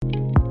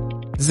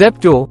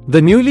Zepto,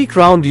 the newly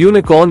crowned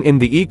unicorn in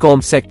the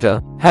e-com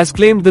sector, has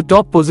claimed the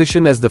top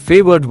position as the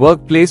favored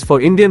workplace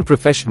for Indian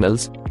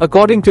professionals,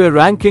 according to a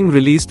ranking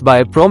released by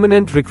a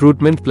prominent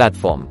recruitment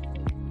platform.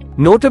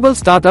 Notable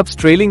startups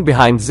trailing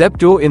behind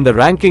Zepto in the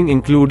ranking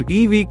include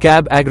EV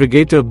cab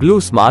aggregator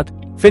BlueSmart,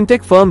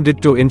 fintech firm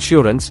Ditto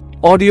Insurance,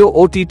 audio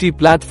OTT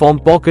platform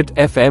Pocket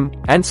FM,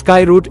 and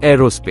Skyroot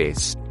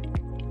Aerospace.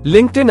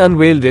 LinkedIn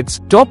unveiled its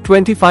Top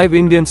 25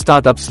 Indian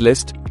Startups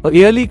list, a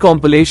yearly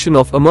compilation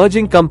of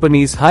emerging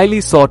companies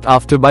highly sought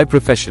after by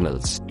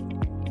professionals.